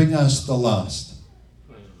 Bring us the lost.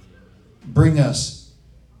 Bring us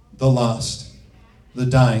the lost, the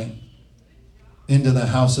dying, into the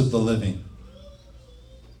house of the living.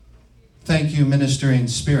 Thank you, ministering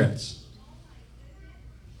spirits.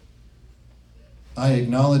 I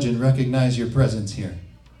acknowledge and recognize your presence here.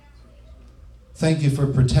 Thank you for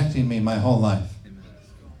protecting me my whole life.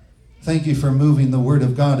 Thank you for moving the Word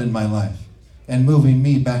of God in my life and moving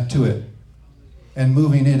me back to it and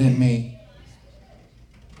moving it in me.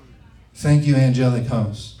 Thank you, angelic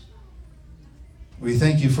hosts. We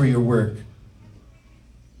thank you for your work.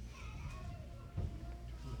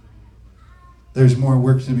 There's more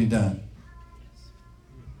work to be done.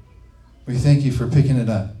 We thank you for picking it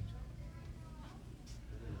up.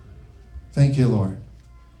 Thank you, Lord.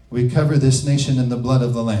 We cover this nation in the blood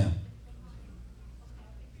of the Lamb,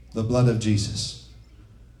 the blood of Jesus.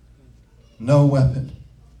 No weapon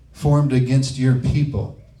formed against your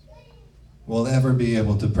people will ever be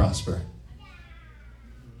able to prosper.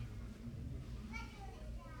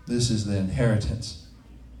 This is the inheritance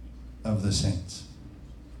of the saints.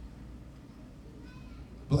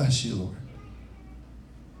 Bless you, Lord.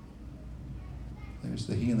 There's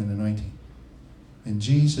the healing anointing. In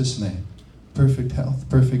Jesus' name. Perfect health,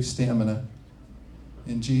 perfect stamina.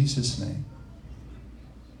 In Jesus' name.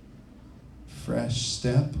 Fresh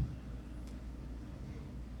step.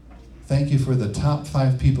 Thank you for the top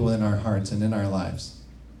 5 people in our hearts and in our lives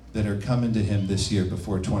that are coming to him this year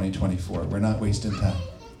before 2024. We're not wasting time.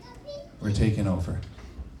 We're taking over.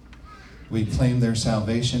 We claim their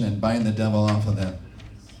salvation and bind the devil off of them.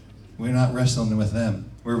 We're not wrestling with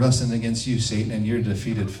them. We're wrestling against you, Satan, and your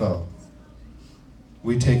defeated foe.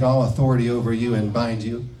 We take all authority over you and bind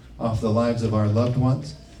you off the lives of our loved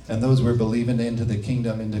ones and those we're believing into the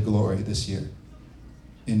kingdom, into glory this year.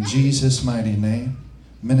 In Jesus' mighty name,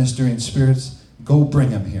 ministering spirits, go bring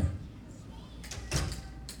them here.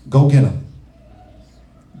 Go get them.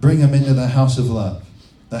 Bring them into the house of love,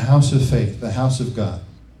 the house of faith, the house of God.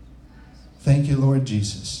 Thank you, Lord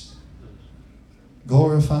Jesus.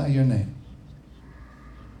 Glorify your name.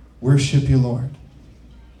 Worship you, Lord.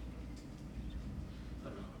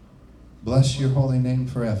 Bless your holy name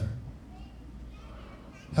forever.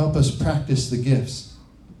 Help us practice the gifts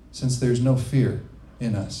since there's no fear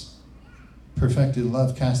in us. Perfected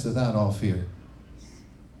love casteth out all fear.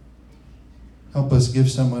 Help us give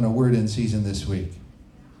someone a word in season this week.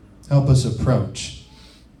 Help us approach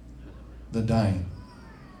the dying,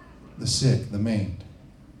 the sick, the maimed.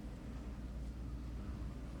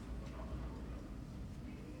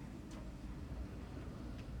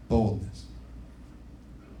 Boldness.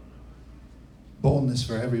 Boldness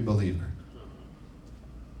for every believer.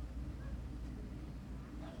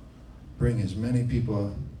 Bring as many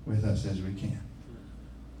people with us as we can.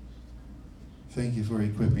 Thank you for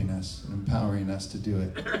equipping us and empowering us to do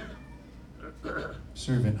it.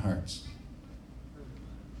 Servant hearts.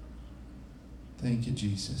 Thank you,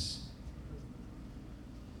 Jesus.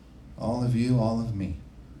 All of you, all of me.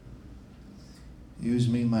 Use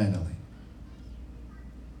me mightily.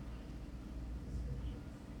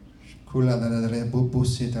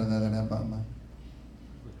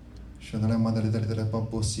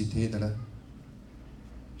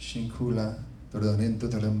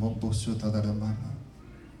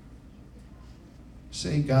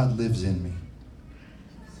 Say, God lives in me,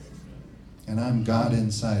 and I'm God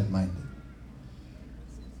inside minded.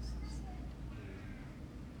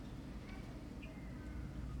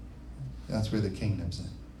 That's where the kingdom's in.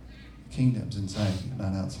 The kingdom's inside you,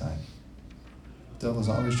 not outside. The devil's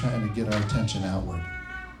always trying to get our attention outward,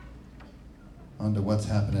 onto what's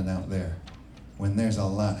happening out there, when there's a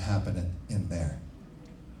lot happening in there.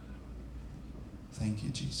 Thank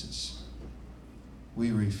you, Jesus.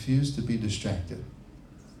 We refuse to be distracted.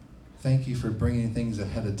 Thank you for bringing things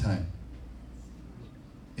ahead of time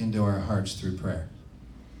into our hearts through prayer.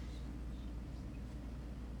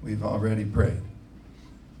 We've already prayed.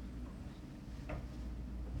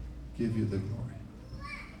 Give you the glory.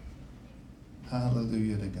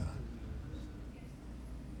 Hallelujah to God.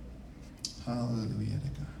 Hallelujah to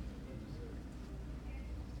God.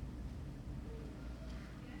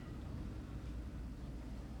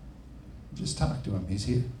 Just talk to him. He's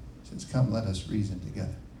here. He says, come, let us reason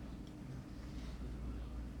together.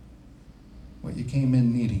 What you came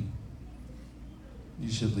in needing, you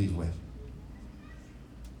should leave with.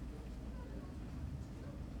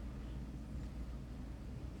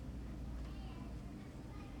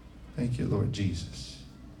 Thank you, Lord Jesus.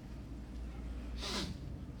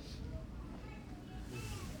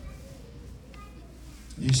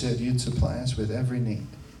 You said you'd supply us with every need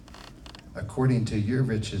according to your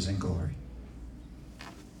riches and glory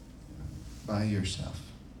by yourself,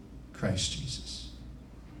 Christ Jesus.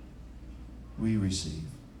 We receive.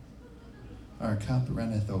 Our cup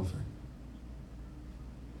runneth over,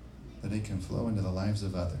 that it can flow into the lives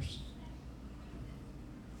of others.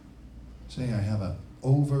 Say, I have an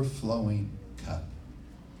overflowing cup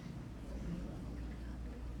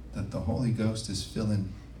that the Holy Ghost is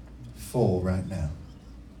filling full right now.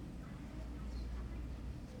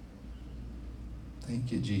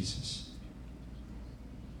 Thank you, Jesus,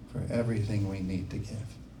 for everything we need to give.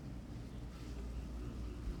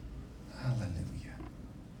 Hallelujah.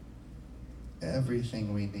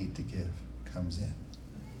 Everything we need to give comes in.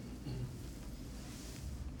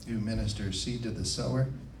 You minister seed to the sower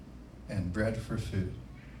and bread for food,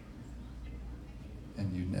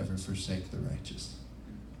 and you never forsake the righteous.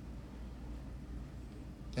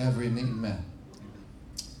 Every need met,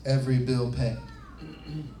 every bill paid.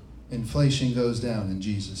 Inflation goes down in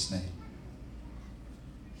Jesus' name.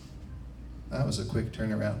 That was a quick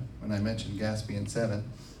turnaround. When I mentioned gas being $7,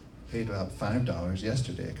 paid about $5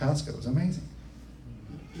 yesterday at Costco. It was amazing.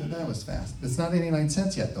 But that was fast. It's not 89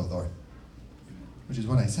 cents yet though, Lord, which is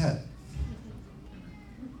what I said.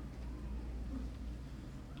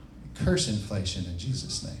 Curse inflation in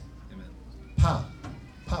Jesus' name. Amen.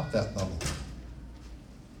 Pop that bubble.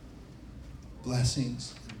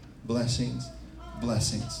 Blessings, blessings,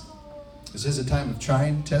 blessings. This is a time of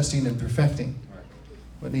trying, testing, and perfecting.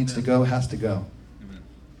 What needs to go has to go.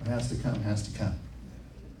 What has to come has to come.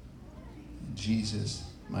 In Jesus'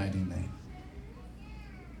 mighty name.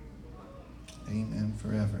 Amen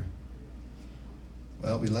forever.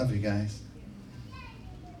 Well, we love you guys.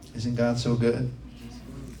 Isn't God so good?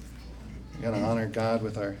 We got to honor God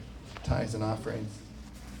with our tithes and offerings.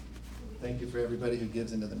 Thank you for everybody who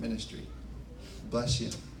gives into the ministry. Bless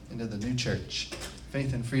you. Into the new church,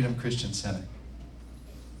 Faith and Freedom Christian Center.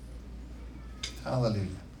 Hallelujah.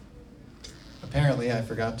 Apparently, I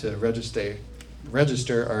forgot to register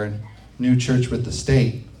our new church with the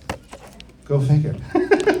state. Go figure.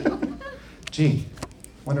 Gee,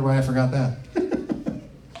 wonder why I forgot that.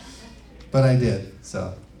 But I did,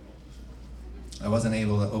 so. I wasn't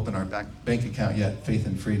able to open our bank account yet, Faith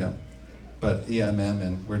and Freedom. But EMM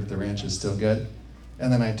and Word at the Ranch is still good.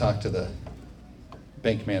 And then I talked to the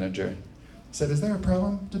bank manager. I said, is there a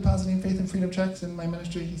problem depositing Faith and Freedom checks in my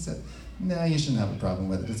ministry? He said, no, you shouldn't have a problem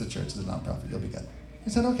with it. It's a church, it's a nonprofit, you'll be good. I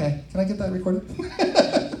said, okay, can I get that recorded?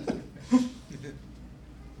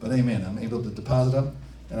 But amen, I'm able to deposit them,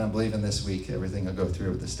 and I'm believing this week everything will go through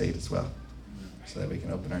with the state as well, so that we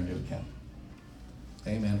can open our new account.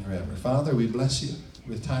 Amen forever. Father, we bless you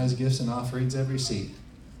with tithes, gifts, and offerings, every seed.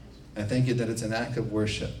 I thank you that it's an act of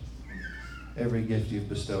worship, every gift you've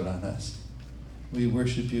bestowed on us. We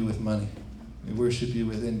worship you with money. We worship you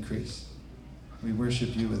with increase. We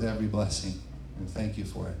worship you with every blessing, and thank you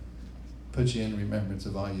for it. Put you in remembrance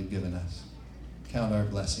of all you've given us. Count our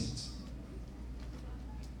blessings.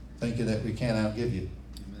 Thank you that we can't outgive you.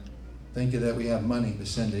 Amen. Thank you that we have money to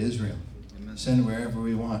send to Israel. Amen. Send wherever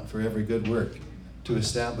we want for every good work, to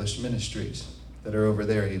establish ministries that are over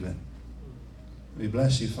there even. We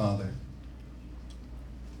bless you, Father.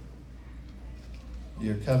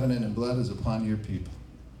 Your covenant and blood is upon your people.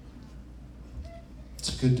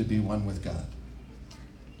 It's good to be one with God,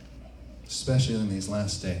 especially in these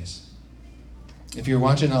last days. If you're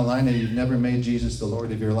watching online and you've never made Jesus the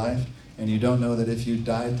Lord of your life, and you don't know that if you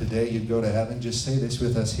died today you'd go to heaven, just say this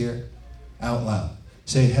with us here out loud.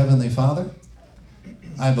 Say, Heavenly Father,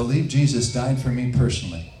 I believe Jesus died for me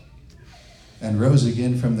personally and rose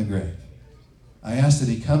again from the grave. I ask that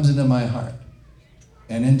he comes into my heart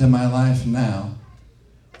and into my life now,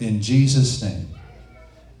 in Jesus' name.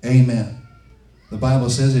 Amen. The Bible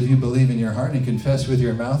says if you believe in your heart and confess with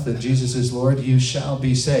your mouth that Jesus is Lord, you shall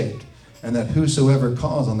be saved, and that whosoever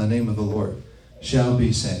calls on the name of the Lord shall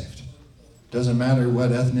be saved. Doesn't matter what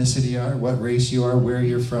ethnicity you are, what race you are, where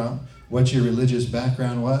you're from, what your religious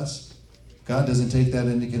background was. God doesn't take that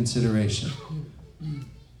into consideration.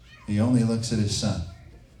 He only looks at his Son,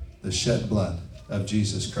 the shed blood of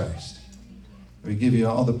Jesus Christ. We give you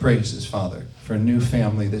all the praises, Father, for a new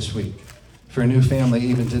family this week, for a new family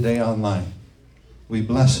even today online. We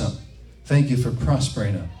bless them. Thank you for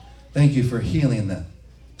prospering them. Thank you for healing them,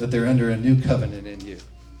 that they're under a new covenant in you.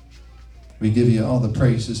 We give you all the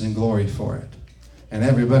praises and glory for it. And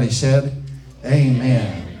everybody said,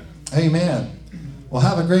 amen. Amen. Well,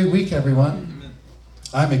 have a great week, everyone.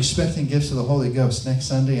 I'm expecting gifts of the Holy Ghost next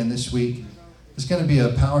Sunday and this week. It's going to be a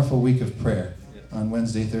powerful week of prayer on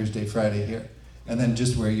Wednesday, Thursday, Friday here. And then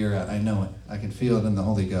just where you're at, I know it. I can feel it in the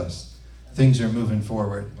Holy Ghost. Things are moving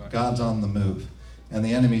forward. God's on the move. And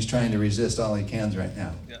the enemy's trying to resist all he can right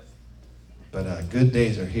now. But good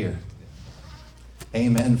days are here.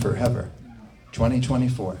 Amen forever.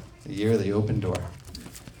 2024, the year of the open door.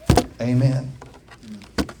 Amen.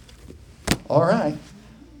 All right.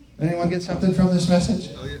 Anyone get something from this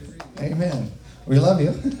message? Oh, yeah. Amen. We love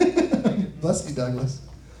you. Bless you, Douglas.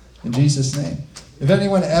 In Jesus' name. If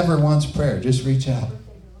anyone ever wants prayer, just reach out.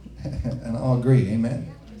 And I'll agree. Amen.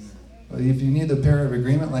 But if you need the prayer of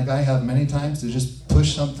agreement, like I have many times, to just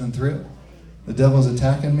push something through, the devil's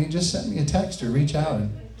attacking me, just send me a text or reach out,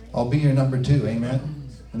 and I'll be your number 2. Amen.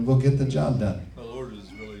 And we'll get the job done. The Lord is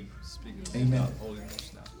really speaking Amen. about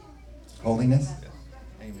holiness now. Holiness?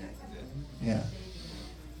 Yeah. Amen. Yeah.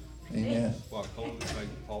 Amen. Walk holy,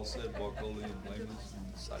 like Paul said, walk holy and blameless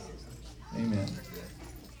and silence. Amen.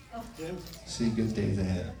 Yeah. See good days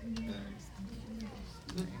ahead. Yeah.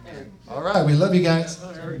 All right, we love you guys.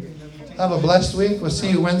 Have a blessed week. We'll see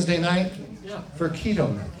you Wednesday night for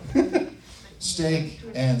keto night. Steak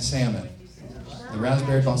and salmon. The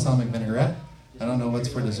raspberry balsamic vinaigrette. I don't know what's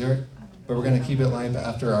for dessert, but we're going to keep it light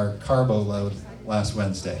after our carbo load last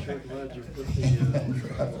Wednesday.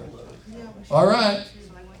 All right.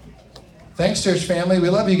 Thanks, church family. We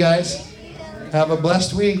love you guys. Have a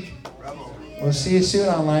blessed week. We'll see you soon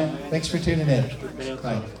online. Thanks for tuning in.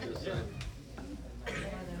 Bye.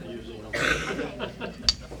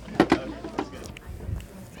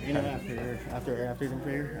 After the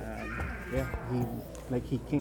prayer, he came.